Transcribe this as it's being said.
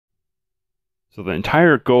So the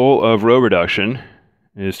entire goal of row reduction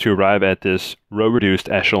is to arrive at this row reduced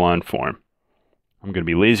echelon form. I'm going to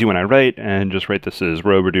be lazy when I write and just write this as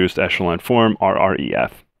row reduced echelon form,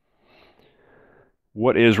 RREF.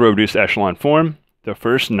 What is row reduced echelon form? The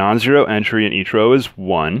first non-zero entry in each row is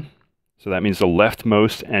 1. So that means the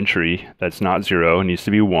leftmost entry that's not 0 needs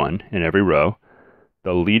to be 1 in every row.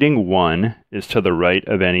 The leading 1 is to the right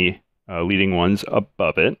of any leading ones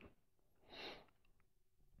above it,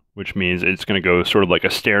 which means it's going to go sort of like a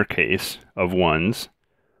staircase of ones.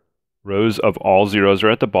 Rows of all zeros are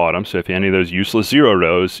at the bottom, so if any of those useless 0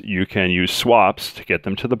 rows, you can use swaps to get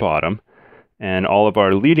them to the bottom. And all of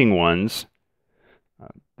our leading ones,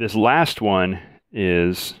 this last one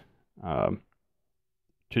is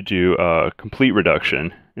to do a complete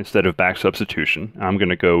reduction instead of back substitution. I'm going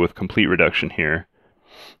to go with complete reduction here.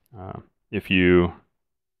 If you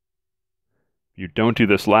don't do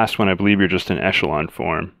this last one, I believe you're just in echelon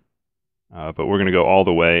form. But we're going to go all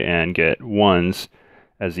the way and get 1s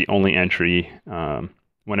as the only entry.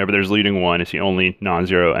 Whenever there's leading 1, it's the only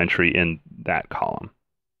non-zero entry in that column.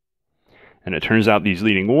 And it turns out these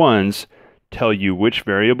leading 1s tell you which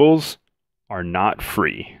variables are not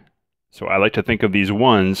free. So I like to think of these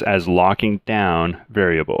 1s as locking down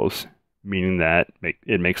variables, meaning that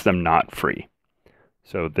it makes them not free.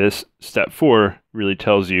 So this step 4 really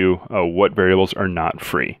tells you what variables are not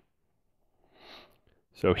free.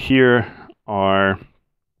 So here are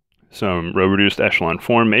some row-reduced echelon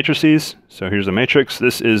form matrices. So here's a matrix.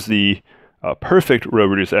 This is the perfect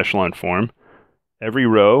row-reduced echelon form. Every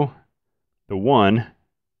row, the 1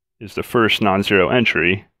 is the first non-zero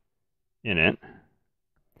entry in it.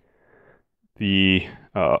 The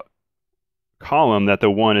column that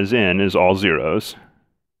the 1 is in is all zeros.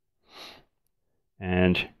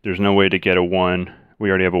 And there's no way to get a 1. We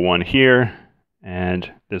already have a 1 here.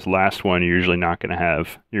 And this last one you're usually not going to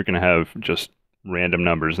have. You're going to have just random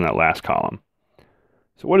numbers in that last column.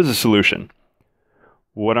 So what is the solution?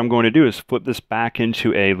 What I'm going to do is flip this back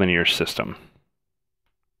into a linear system.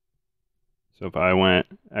 So if I went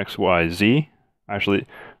x, y, z, actually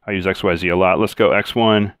I use x, y, z a lot. Let's go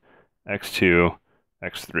x1, x2,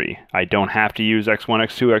 x3. I don't have to use x1,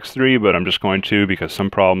 x2, x3, but I'm just going to because some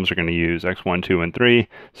problems are going to use x1, 2, and 3.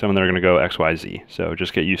 Some of them are going to go x, y, z. So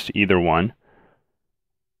just get used to either one.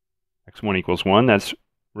 x1 equals 1, that's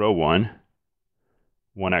row 1.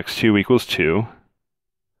 1x2 equals 2.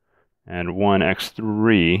 And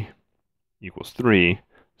 1x3 equals 3.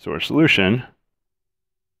 So our solution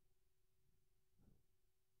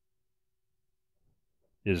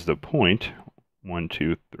is the point 1,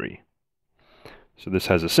 2, 3. So this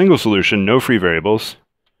has a single solution, no free variables.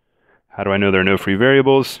 How do I know there are no free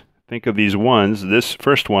variables? Think of these 1s. This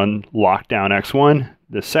first one locked down x1.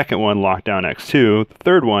 The second one locked down x2. The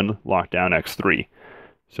third one locked down x3.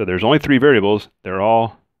 So there's only 3 variables. They're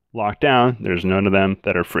all locked down. There's none of them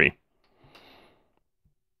that are free.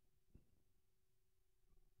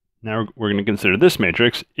 Now we're going to consider this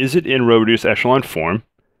matrix. Is it in row-reduced echelon form?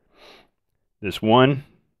 This 1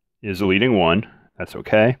 is the leading 1. That's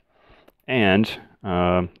okay. And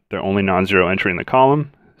they're only non-zero entry in the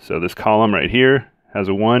column. So this column right here has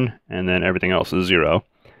a 1, and then everything else is 0.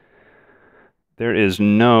 There is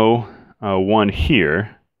no 1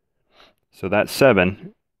 here. So that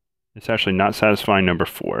 7 is actually not satisfying number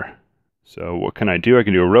 4. So what can I do? I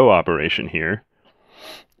can do a row operation here.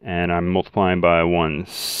 And I'm multiplying by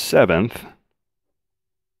 1/7.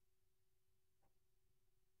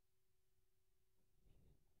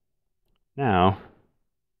 Now,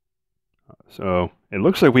 so it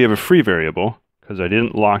looks like we have a free variable because I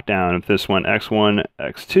didn't lock down if this went x1,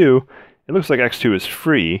 x2. It looks like x2 is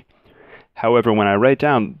free. However, when I write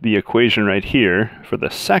down the equation right here for the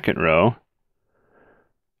second row,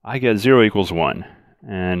 I get 0 equals 1.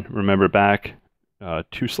 And remember back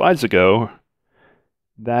 2 slides ago,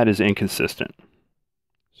 that is inconsistent.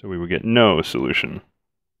 So we would get no solution.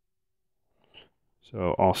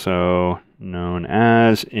 So also known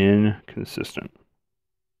as inconsistent.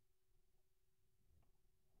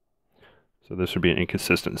 So this would be an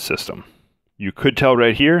inconsistent system. You could tell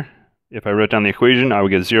right here, if I wrote down the equation, I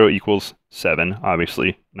would get 0 equals 7.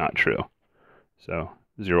 Obviously not true. So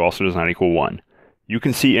 0 also does not equal 1. You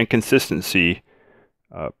can see inconsistency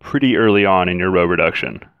pretty early on in your row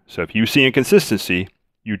reduction. So if you see inconsistency,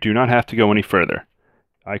 you do not have to go any further.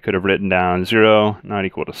 I could have written down 0 not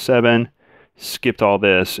equal to 7, skipped all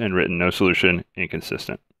this, and written no solution,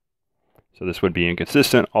 inconsistent. So this would be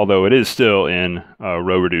inconsistent, although it is still in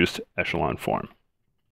row-reduced echelon form.